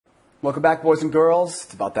Welcome back, boys and girls.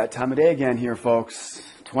 It's about that time of day again here, folks.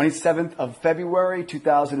 27th of February,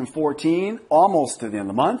 2014, almost to the end of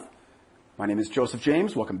the month. My name is Joseph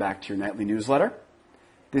James. Welcome back to your nightly newsletter.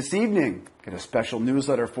 This evening, got a special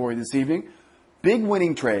newsletter for you this evening. Big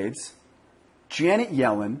winning trades, Janet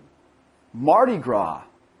Yellen, Mardi Gras,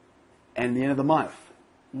 and the end of the month.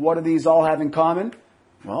 What do these all have in common?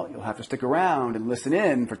 Well, you'll have to stick around and listen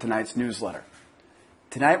in for tonight's newsletter.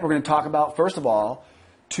 Tonight, we're going to talk about, first of all,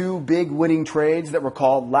 two big winning trades that were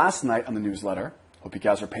called last night on the newsletter. Hope you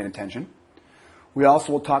guys are paying attention. We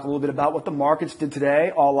also will talk a little bit about what the markets did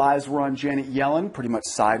today. All eyes were on Janet Yellen, pretty much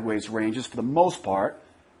sideways ranges for the most part,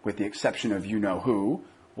 with the exception of you-know-who.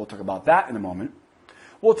 We'll talk about that in a moment.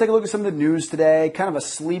 We'll take a look at some of the news today, kind of a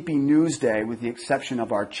sleepy news day with the exception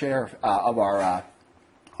of our chairperson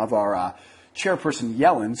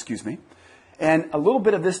Yellen, and a little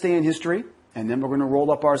bit of this day in history. And then we're going to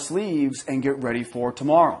roll up our sleeves and get ready for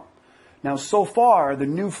tomorrow. Now, so far, the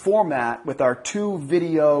new format with our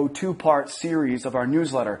two-part series of our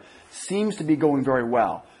newsletter seems to be going very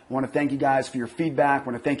well. I want to thank you guys for your feedback. I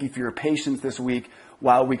want to thank you for your patience this week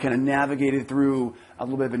while we kind of navigated through a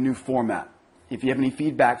little bit of a new format. If you have any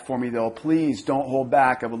feedback for me, though, please don't hold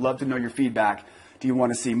back. I would love to know your feedback. Do you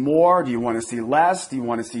want to see more? Do you want to see less? Do you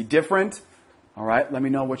want to see different? All right, let me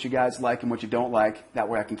know what you guys like and what you don't like. That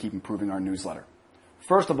way I can keep improving our newsletter.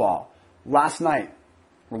 First of all, last night,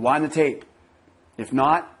 rewind the tape. If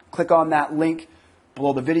not, click on that link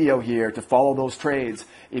below the video here to follow those trades.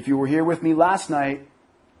 If you were here with me last night,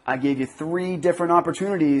 I gave you 3 different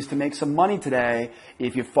opportunities to make some money today.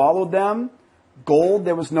 If you followed them, gold,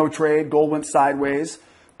 there was no trade. Gold went sideways.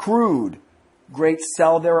 Crude, great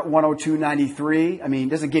sell there at 102.93. I mean,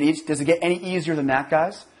 does it get any easier than that,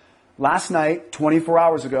 guys? Last night, 24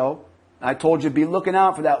 hours ago, I told you be looking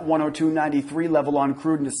out for that 102.93 level on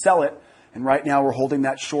crude and to sell it. And right now we're holding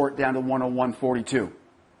that short down to 101.42.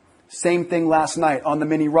 Same thing last night on the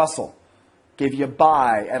mini Russell. Gave you a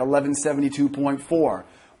buy at 1172.4.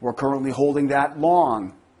 We're currently holding that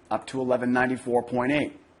long up to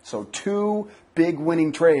 1194.8. So 2 big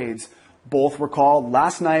winning trades. Both were called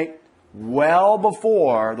last night well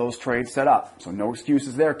before those trades set up. So no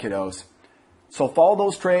excuses there, kiddos. So follow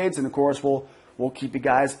those trades, and of course, we'll keep you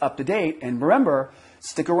guys up to date. And remember,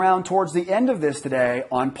 stick around towards the end of this today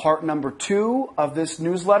on part number 2 of this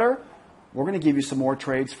newsletter. We're going to give you some more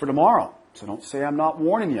trades for tomorrow. So don't say I'm not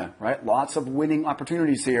warning you, right? Lots of winning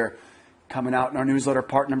opportunities here coming out in our newsletter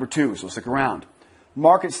part number 2, so stick around.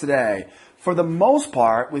 Markets today, for the most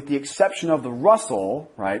part, with the exception of the Russell,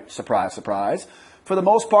 right? Surprise, surprise. For the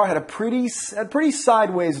most part, had a pretty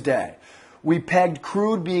sideways day. We pegged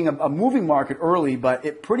crude being a moving market early, but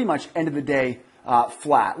it pretty much ended the day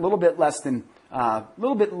flat, a little bit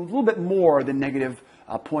more than negative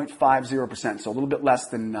 0.50%, so a little bit less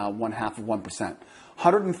than 0.5%.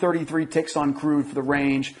 133 ticks on crude for the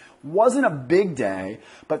range. Wasn't a big day,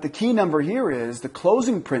 but the key number here is the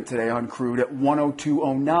closing print today on crude at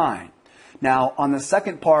 102.09. Now, on the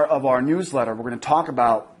second part of our newsletter, we're going to talk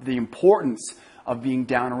about the importance of being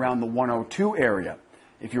down around the 102 area.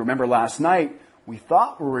 If you remember last night, we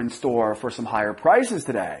thought we were in store for some higher prices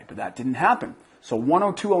today, but that didn't happen. So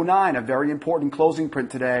 102.09, a very important closing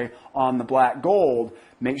print today on the black gold.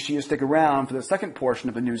 Make sure you stick around for the second portion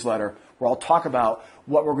of the newsletter where I'll talk about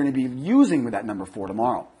what we're going to be using with that number for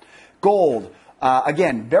tomorrow. Gold,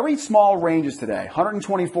 again, very small ranges today,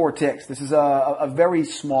 124 ticks. This is a very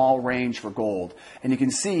small range for gold. And you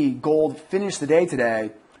can see gold finished the day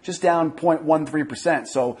today just down 0.13%.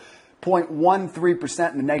 So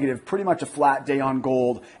 0.13% in the negative, pretty much a flat day on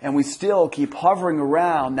gold, and we still keep hovering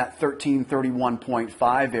around that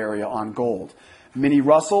 1331.5 area on gold. Mini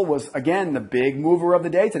Russell was, again, the big mover of the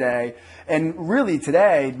day today, and really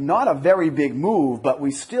today, not a very big move, but we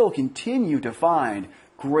still continue to find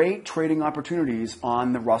great trading opportunities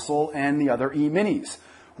on the Russell and the other E-minis.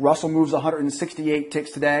 Russell moves 168 ticks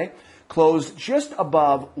today, closed just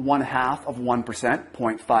above 0.5%,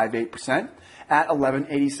 0.58%. At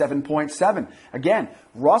 1187.7. Again,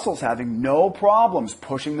 Russell's having no problems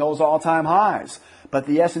pushing those all-time highs. But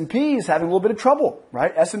the S&P is having a little bit of trouble,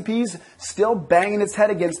 right? S&P's still banging its head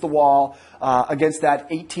against the wall, against that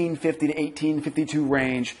 1850 to 1852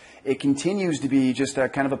 range. It continues to be just a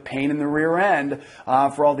kind of a pain in the rear end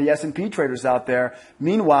for all the S&P traders out there.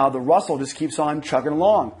 Meanwhile, the Russell just keeps on chugging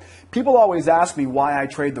along. People always ask me why I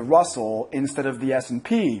trade the Russell instead of the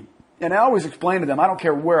S&P. And I always explain to them, I don't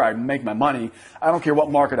care where I make my money. I don't care what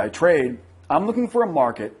market I trade. I'm looking for a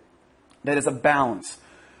market that is a balance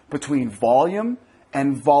between volume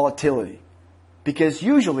and volatility. Because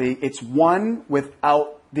usually it's one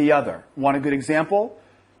without the other. Want a good example?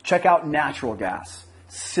 Check out natural gas.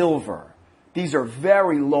 silver. These are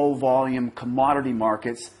very low volume commodity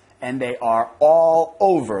markets, and they are all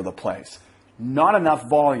over the place. Not enough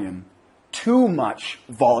volume, too much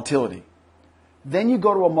volatility. Then you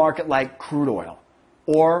go to a market like crude oil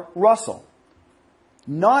or Russell.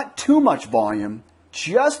 Not too much volume,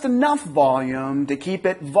 just enough volume to keep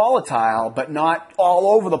it volatile, but not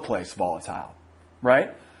all over the place volatile,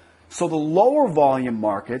 right? So the lower volume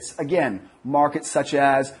markets, again, markets such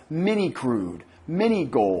as mini crude, mini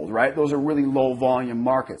gold, right? Those are really low volume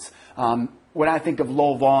markets. When I think of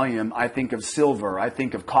low volume, I think of silver, I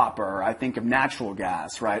think of copper, I think of natural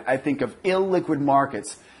gas, right? I think of illiquid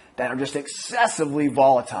markets that are just excessively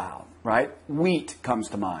volatile, right? Wheat comes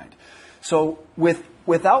to mind. So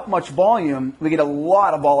without much volume, we get a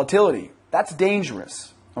lot of volatility. That's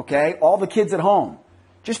dangerous, okay? All the kids at home,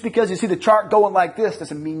 just because you see the chart going like this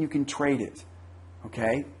doesn't mean you can trade it,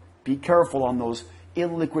 okay? Be careful on those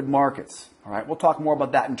illiquid markets, all right? We'll talk more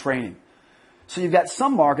about that in training. So you've got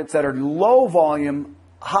some markets that are low volume,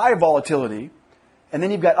 high volatility, and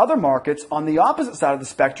then you've got other markets on the opposite side of the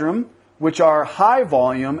spectrum, which are high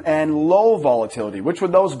volume and low volatility. Which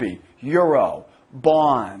would those be? Euro,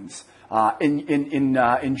 bonds,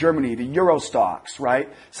 in Germany, the Euro stocks, right?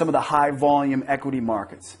 Some of the high volume equity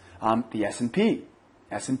markets, the S&P.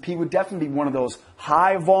 S&P would definitely be one of those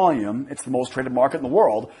high volume, it's the most traded market in the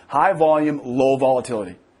world, high volume, low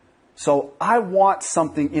volatility. So I want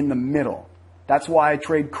something in the middle. That's why I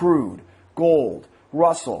trade crude, gold,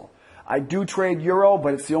 Russell. I do trade euro,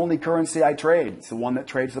 but it's the only currency I trade. It's the one that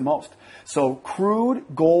trades the most. So crude,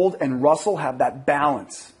 gold, and Russell have that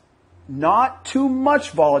balance. Not too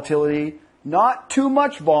much volatility, not too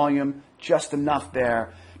much volume, just enough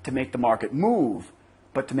there to make the market move,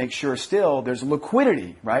 but to make sure still there's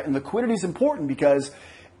liquidity, right? And liquidity is important because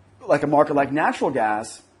like a market like natural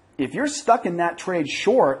gas, if you're stuck in that trade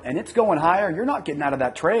short and it's going higher, you're not getting out of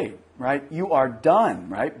that trade, right? You are done,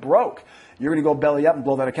 right? Broke. You're going to go belly up and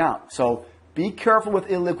blow that account. So be careful with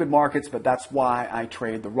illiquid markets, but that's why I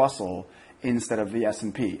trade the Russell instead of the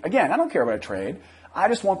S&P. Again, I don't care about a trade. I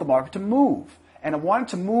just want the market to move. And I want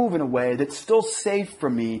it to move in a way that's still safe for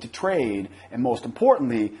me to trade, and most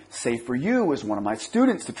importantly, safe for you as one of my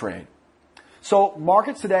students to trade. So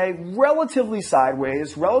markets today, relatively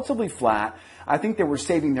sideways, relatively flat. I think they were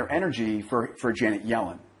saving their energy for Janet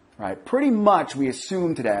Yellen, right? Pretty much we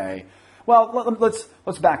assume today, well,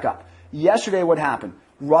 let's back up. Yesterday what happened?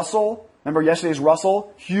 Russell, remember yesterday's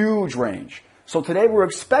Russell? Huge range. So today we're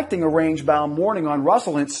expecting a range-bound morning on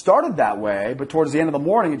Russell, and it started that way, but towards the end of the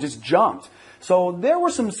morning it just jumped. So there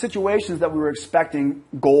were some situations that we were expecting.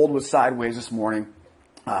 Gold was sideways this morning.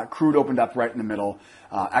 Crude opened up right in the middle.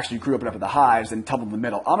 Actually, crude opened up at the highs and tumbled in the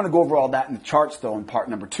middle. I'm going to go over all that in the charts, though, in part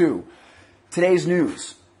number 2. Today's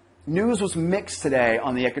news. News was mixed today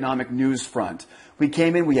on the economic news front. We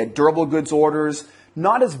came in, we had durable goods orders,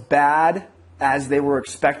 not as bad as they were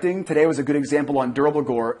expecting. Today was a good example on durable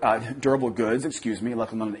goods,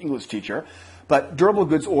 luckily I'm not an English teacher. But durable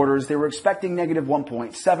goods orders, they were expecting negative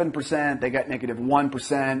 1.7%. They got negative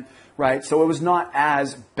 1%, right? So it was not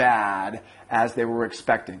as bad as they were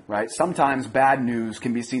expecting, right? Sometimes bad news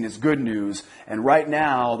can be seen as good news. And right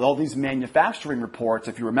now, all these manufacturing reports,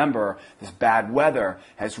 if you remember, this bad weather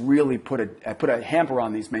has really put a hamper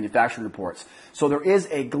on these manufacturing reports. So there is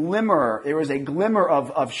a glimmer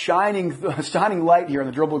of shining light here in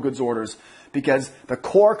the durable goods orders because the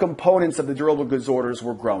core components of the durable goods orders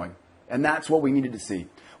were growing. And that's what we needed to see.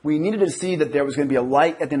 We needed to see that there was going to be a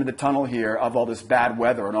light at the end of the tunnel here of all this bad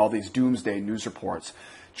weather and all these doomsday news reports.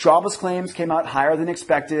 Jobless claims came out higher than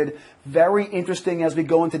expected. Very interesting as we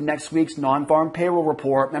go into next week's non-farm payroll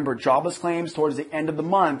report. Remember, jobless claims towards the end of the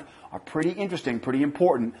month are pretty interesting, pretty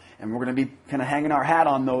important, and we're going to be kind of hanging our hat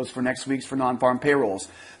on those for next week's for non-farm payrolls.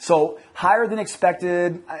 So higher than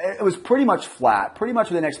expected. It was pretty much flat, pretty much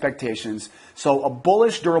within expectations. So a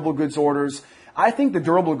bullish durable goods orders. I think the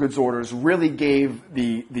durable goods orders really gave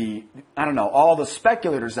all the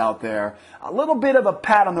speculators out there a little bit of a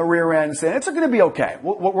pat on the rear end saying it's going to be okay.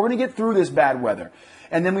 We're going to get through this bad weather.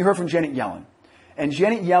 And then we heard from Janet Yellen. And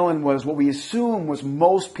Janet Yellen was what we assume was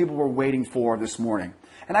most people were waiting for this morning.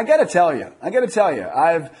 And I got to tell you,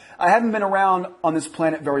 I haven't been around on this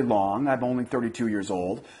planet very long. I'm only 32 years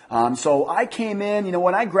old. So I came in,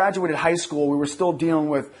 when I graduated high school, we were still dealing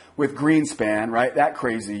with Greenspan, right? That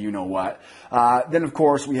crazy, you know what. Then, of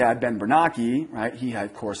course, we had Ben Bernanke, right? He,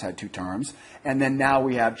 of course, had 2 terms. And then now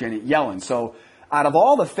we have Janet Yellen. So out of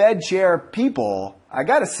all the Fed chair people, I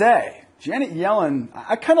got to say, Janet Yellen,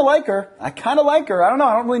 I kind of like her. I don't know.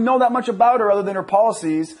 I don't really know that much about her other than her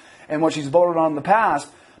policies and what she's voted on in the past.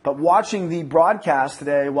 But watching the broadcast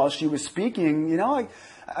today while she was speaking,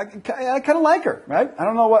 I kind of like her, right? I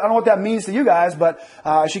don't know what that means to you guys, but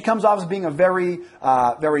she comes off as being a very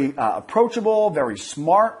approachable, very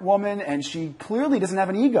smart woman, and she clearly doesn't have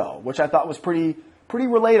an ego, which I thought was pretty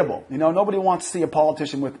relatable. You know, nobody wants to see a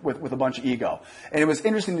politician with a bunch of ego. And it was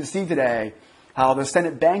interesting to see today how the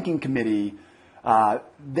Senate Banking Committee,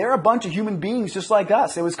 they're a bunch of human beings just like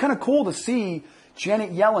us. It was kind of cool to see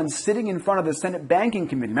Janet Yellen sitting in front of the Senate Banking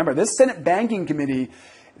Committee. Remember, this Senate Banking Committee,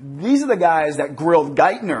 these are the guys that grilled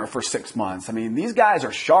Geithner for 6 months. I mean, these guys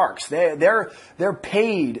are sharks. They're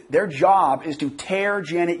paid. Their job is to tear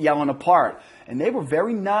Janet Yellen apart. And they were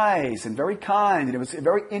very nice and very kind. And it was a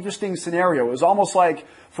very interesting scenario. It was almost like,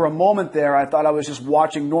 for a moment there, I thought I was just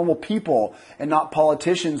watching normal people and not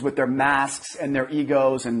politicians with their masks and their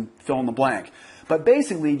egos and fill in the blank. But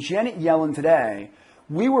basically, Janet Yellen today,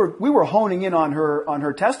 we were honing in on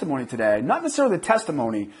her testimony today. Not necessarily the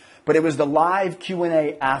testimony, but it was the live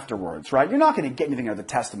Q&A afterwards, right? You're not going to get anything out of the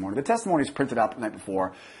testimony. The testimony is printed out the night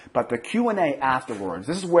before, but the Q&A afterwards,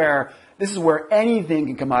 this is where anything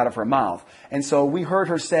can come out of her mouth. And so we heard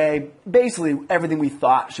her say basically everything we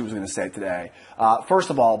thought she was going to say today. First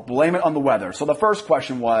of all, blame it on the weather. So the first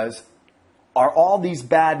question was, are all these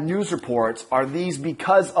bad news reports, are these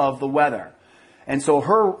because of the weather? And so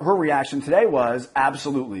her reaction today was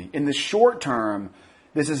absolutely. In the short term,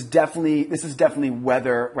 this is definitely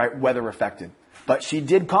weather, right? Weather affected. But she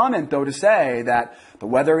did comment, though, to say that the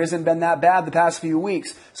weather hasn't been that bad the past few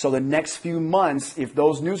weeks. So the next few months, if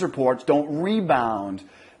those news reports don't rebound,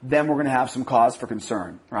 then we're going to have some cause for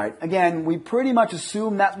concern, right? Again, we pretty much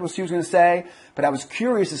assumed that's what she was going to say, but I was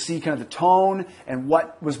curious to see kind of the tone and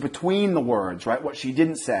what was between the words, right? What she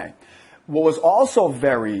didn't say. What was also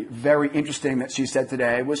very, very interesting that she said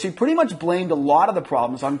today was she pretty much blamed a lot of the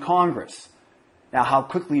problems on Congress. Now, how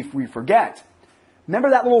quickly we forget. Remember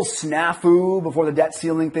that little snafu before the debt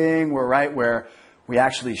ceiling thing where we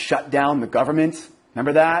actually shut down the government?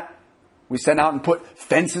 Remember that? We sent out and put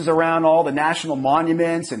fences around all the national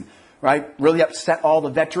monuments and, right, really upset all the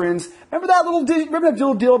veterans. Remember that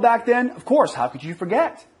little deal back then? Of course, how could you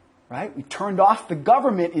forget? Right? We turned off the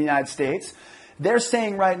government in the United States. They're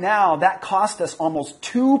saying right now that cost us almost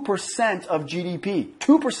 2% of GDP.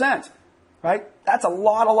 2%. Right? That's a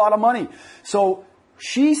lot of money. So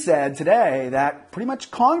she said today that pretty much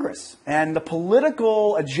Congress and the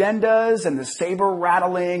political agendas and the saber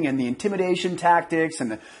rattling and the intimidation tactics and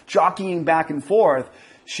the jockeying back and forth,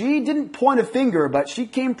 she didn't point a finger, but she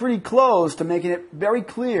came pretty close to making it very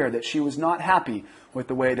clear that she was not happy with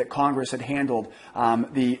the way that Congress had handled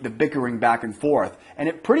the bickering back and forth. And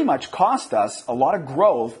it pretty much cost us a lot of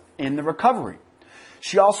growth in the recovery.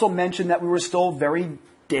 She also mentioned that we were still very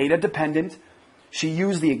data dependent. She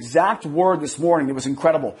used the exact word this morning. It was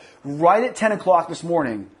incredible. Right at 10 o'clock this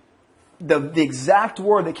morning, the exact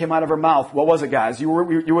word that came out of her mouth, what was it, guys? You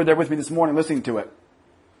were there with me this morning listening to it.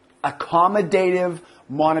 Accommodative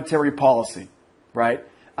monetary policy, right?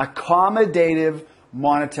 Accommodative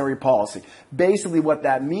monetary policy. Basically what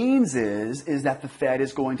that means is that the Fed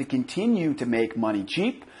is going to continue to make money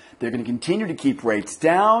cheap. They're going to continue to keep rates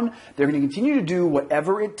down. They're going to continue to do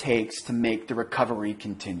whatever it takes to make the recovery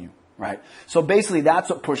continue, right? So basically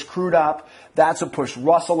that's what pushed crude up. That's what pushed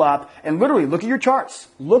Russell up. And literally, look at your charts.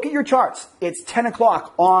 Look at your charts. It's 10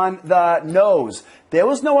 o'clock on the nose. There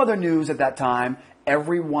was no other news at that time.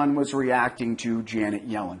 Everyone was reacting to Janet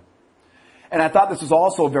Yellen. And I thought this was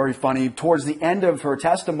also very funny. Towards the end of her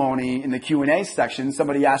testimony in the Q&A section,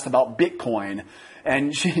 somebody asked about Bitcoin.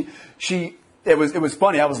 And it was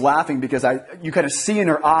funny. I was laughing because you kind of see in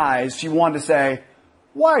her eyes, she wanted to say,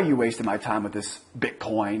 why are you wasting my time with this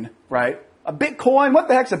Bitcoin, right? A Bitcoin? What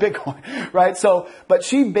the heck's a Bitcoin, right? So, but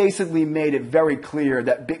she basically made it very clear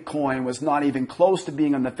that Bitcoin was not even close to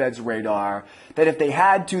being on the Fed's radar, that if they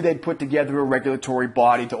had to, they'd put together a regulatory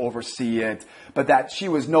body to oversee it, but that she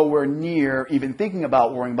was nowhere near even thinking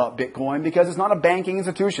about worrying about Bitcoin because it's not a banking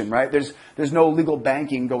institution, right? There's no legal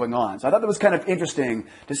banking going on. So I thought that was kind of interesting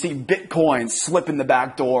to see Bitcoin slip in the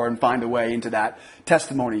back door and find a way into that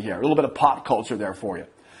testimony here. A little bit of pop culture there for you.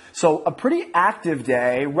 So a pretty active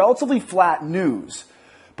day, relatively flat news,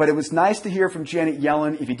 but it was nice to hear from Janet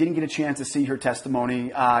Yellen. If you didn't get a chance to see her testimony,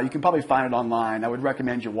 you can probably find it online. I would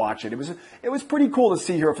recommend you watch it. It was pretty cool to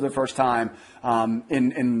see her for the first time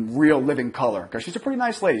in real living color because she's a pretty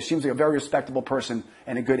nice lady. She seems like a very respectable person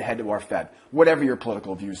and a good head to our Fed, whatever your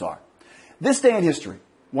political views are. This day in history,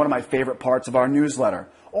 one of my favorite parts of our newsletter.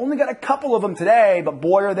 Only got a couple of them today, but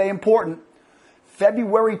boy, are they important.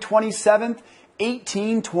 February 27th,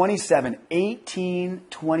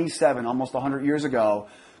 1827, almost 100 years ago,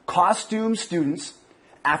 costume students,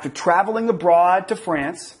 after traveling abroad to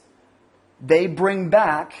France, they bring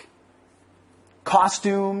back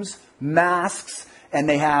costumes, masks, and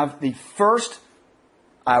they have the first,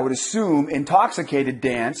 I would assume, intoxicated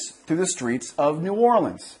dance through the streets of New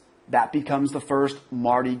Orleans. That becomes the first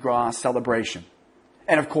Mardi Gras celebration.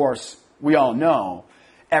 And of course, we all know,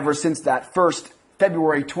 ever since that first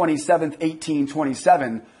February 27th,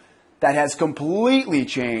 1827, that has completely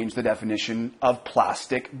changed the definition of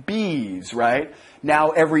plastic beads, right? Now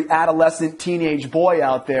every adolescent teenage boy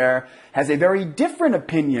out there has a very different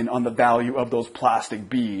opinion on the value of those plastic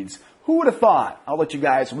beads. Who would have thought? I'll let you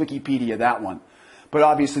guys Wikipedia that one. But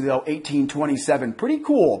obviously, though, 1827, pretty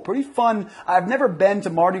cool, pretty fun. I've never been to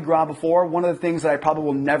Mardi Gras before. One of the things that I probably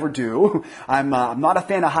will never do. I'm not a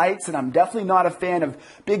fan of heights, and I'm definitely not a fan of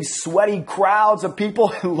big, sweaty crowds of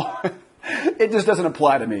people. It just doesn't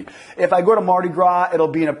apply to me. If I go to Mardi Gras, it'll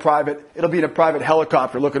be in a private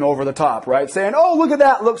helicopter looking over the top, right? Saying, "Oh, look at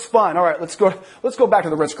that, looks fun. All right, let's go back to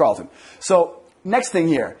the Ritz-Carlton." So, next thing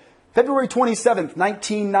here. February 27th,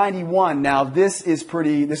 1991. Now, this is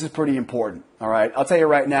pretty important. All right. I'll tell you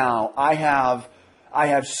right now, I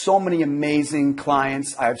have so many amazing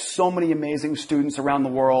clients. I have so many amazing students around the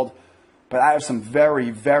world, but I have some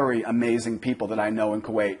very, very amazing people that I know in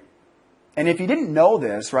Kuwait. And if you didn't know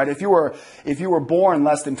this, right, if you were born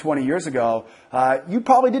less than 20 years ago, you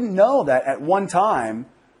probably didn't know that at one time,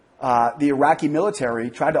 the Iraqi military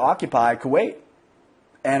tried to occupy Kuwait.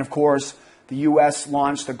 And of course, the U.S.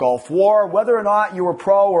 launched the Gulf War. Whether or not you were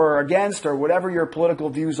pro or against or whatever your political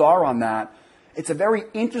views are on that, it's a very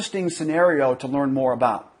interesting scenario to learn more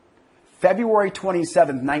about. February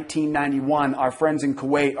 27th, 1991, our friends in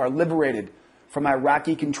Kuwait are liberated from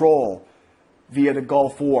Iraqi control via the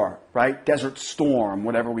Gulf War, right? Desert Storm,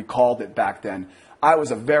 whatever we called it back then. I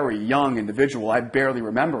was a very young individual. I barely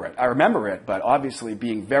remember it. I remember it, but obviously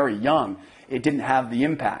being very young, it didn't have the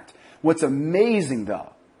impact. What's amazing,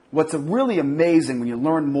 though, what's really amazing when you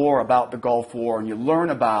learn more about the Gulf War and you learn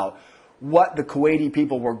about what the Kuwaiti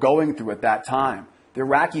people were going through at that time. The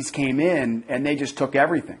Iraqis came in and they just took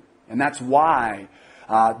everything. And that's why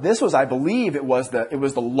this was, I believe, it was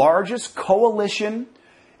the largest coalition.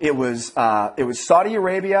 It was Saudi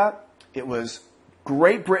Arabia. It was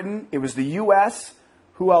Great Britain. It was the U.S.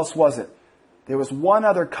 Who else was it? There was one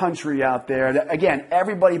other country out there that, again,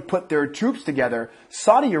 everybody put their troops together.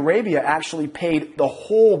 Saudi Arabia actually paid the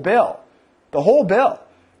whole bill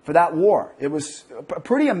for that war. It was a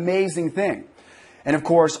pretty amazing thing. And of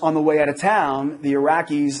course, on the way out of town, the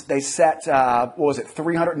Iraqis, they set,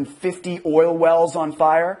 350 oil wells on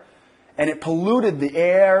fire, and it polluted the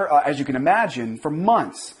air, as you can imagine, for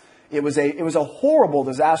months. It was a horrible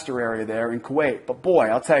disaster area there in Kuwait. But boy,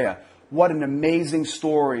 I'll tell you, what an amazing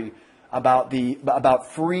story about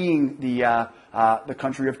freeing the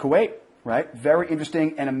country of Kuwait, right? Very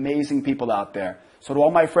interesting and amazing people out there. So to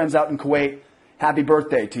all my friends out in Kuwait, happy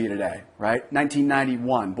birthday to you today, right?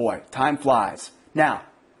 1991, boy, time flies. Now,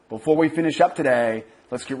 before we finish up today,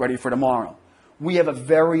 let's get ready for tomorrow. We have a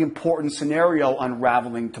very important scenario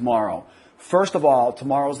unraveling tomorrow. First of all,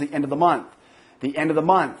 tomorrow's the end of the month. The end of the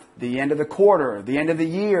month, the end of the quarter, the end of the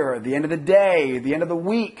year, the end of the day, the end of the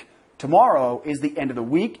week. Tomorrow is the end of the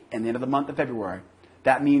week and the end of the month of February.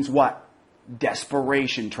 That means what?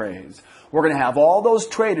 Desperation trades. We're going to have all those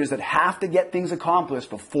traders that have to get things accomplished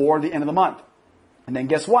before the end of the month. And then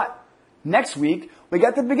guess what? Next week, we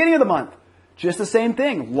got the beginning of the month. Just the same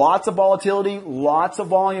thing. Lots of volatility, lots of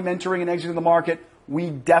volume entering and exiting the market. We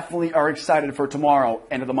definitely are excited for tomorrow,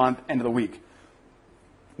 end of the month, end of the week.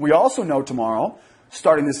 We also know tomorrow,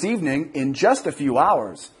 starting this evening, in just a few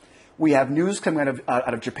hours, we have news coming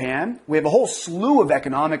out of Japan. We have a whole slew of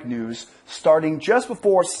economic news starting just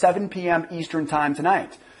before 7 p.m. Eastern Time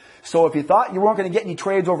tonight. So if you thought you weren't going to get any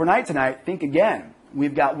trades overnight tonight, think again.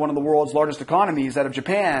 We've got one of the world's largest economies out of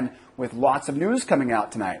Japan with lots of news coming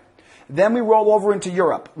out tonight. Then we roll over into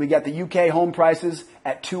Europe. We got the UK home prices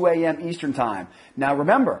at 2 a.m. Eastern Time. Now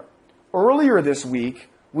remember, earlier this week,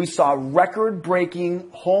 we saw record-breaking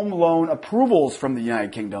home loan approvals from the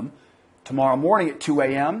United Kingdom. Tomorrow morning at 2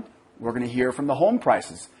 a.m., we're going to hear from the home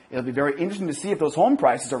prices. It'll be very interesting to see if those home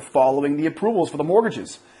prices are following the approvals for the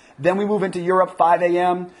mortgages. Then we move into Europe, 5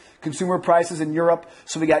 a.m., consumer prices in Europe.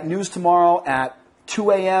 So we got news tomorrow at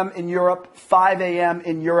 2 a.m. in Europe, 5 a.m.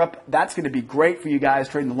 in Europe. That's going to be great for you guys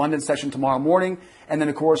trading the London session tomorrow morning. And then,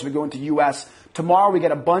 of course, we go into U.S. Tomorrow we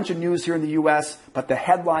get a bunch of news here in the U.S., but the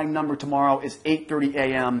headline number tomorrow is 8:30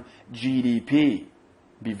 a.m. GDP.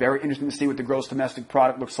 Be very interesting to see what the gross domestic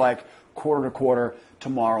product looks like quarter to quarter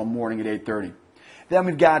tomorrow morning at 8:30. Then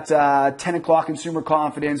we've got 10 o'clock consumer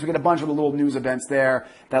confidence. We got a bunch of little news events there.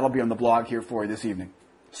 That'll be on the blog here for you this evening.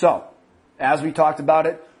 So, as we talked about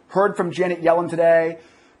it, heard from Janet Yellen today.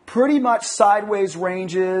 Pretty much sideways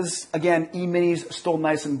ranges. Again, E-minis still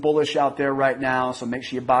nice and bullish out there right now, so make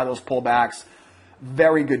sure you buy those pullbacks.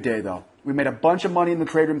 Very good day, though. We made a bunch of money in the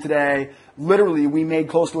trade room today. Literally, we made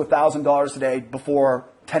close to $1,000 today before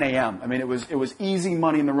 10 a.m. I mean, it was easy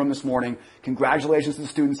money in the room this morning. Congratulations to the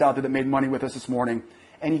students out there that made money with us this morning.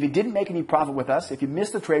 And if you didn't make any profit with us, if you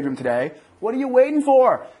missed the trade room today, what are you waiting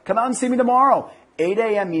for? Come out and see me tomorrow. 8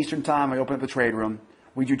 a.m. Eastern time, I open up the trade room.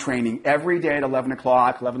 We do training every day at 11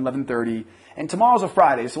 o'clock, 11:30. And tomorrow's a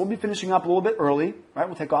Friday, so we'll be finishing up a little bit early, right?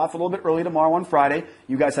 We'll take off a little bit early tomorrow on Friday.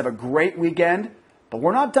 You guys have a great weekend, but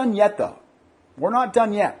we're not done yet, though. We're not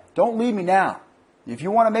done yet. Don't leave me now. If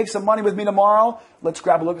you want to make some money with me tomorrow, let's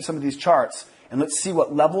grab a look at some of these charts, and let's see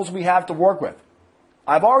what levels we have to work with.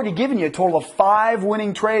 I've already given you a total of 5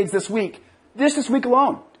 winning trades this week. This week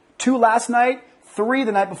alone. 2 last night, 3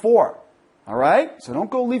 the night before. All right? So don't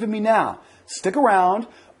go leaving me now. Stick around.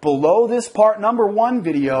 Below this part number 1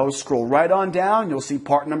 video, scroll right on down. You'll see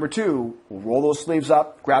part number 2. We'll roll those sleeves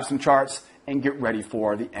up, grab some charts, and get ready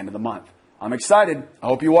for the end of the month. I'm excited. I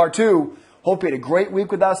hope you are too. Hope you had a great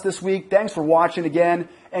week with us this week. Thanks for watching again.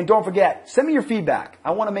 And don't forget, send me your feedback.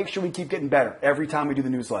 I want to make sure we keep getting better every time we do the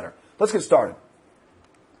newsletter. Let's get started.